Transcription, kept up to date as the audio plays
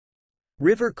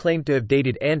River claimed to have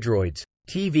dated androids,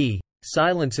 TV,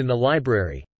 Silence in the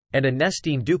Library, and a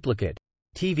Nestine duplicate,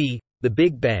 TV, The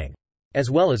Big Bang, as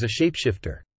well as a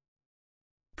shapeshifter.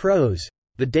 Pros.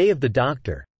 The Day of the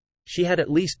Doctor. She had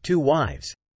at least 2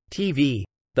 wives. TV,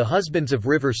 the husbands of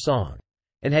River's song,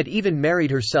 and had even married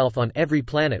herself on every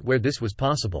planet where this was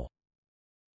possible.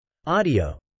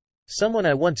 Audio. Someone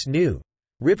I once knew.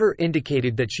 River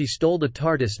indicated that she stole the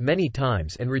TARDIS many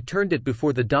times and returned it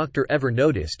before the Doctor ever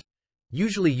noticed,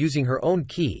 usually using her own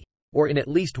key, or in at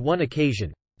least one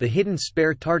occasion, the hidden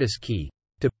spare TARDIS key,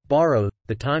 to borrow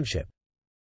the timeship.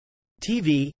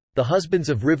 TV, the husbands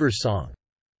of River's song.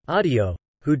 Audio,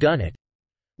 whodunit.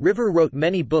 River wrote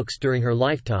many books during her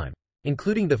lifetime,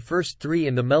 including the first 3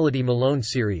 in the Melody Malone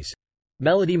series.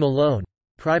 Melody Malone,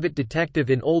 Private Detective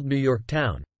in Old New York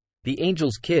Town, The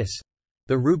Angel's Kiss,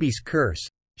 The Ruby's Curse.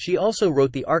 She also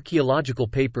wrote the archaeological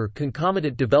paper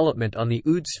Concomitant Development on the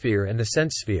Ood Sphere and the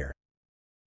Sense Sphere.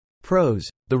 Pros.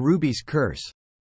 The Ruby's Curse.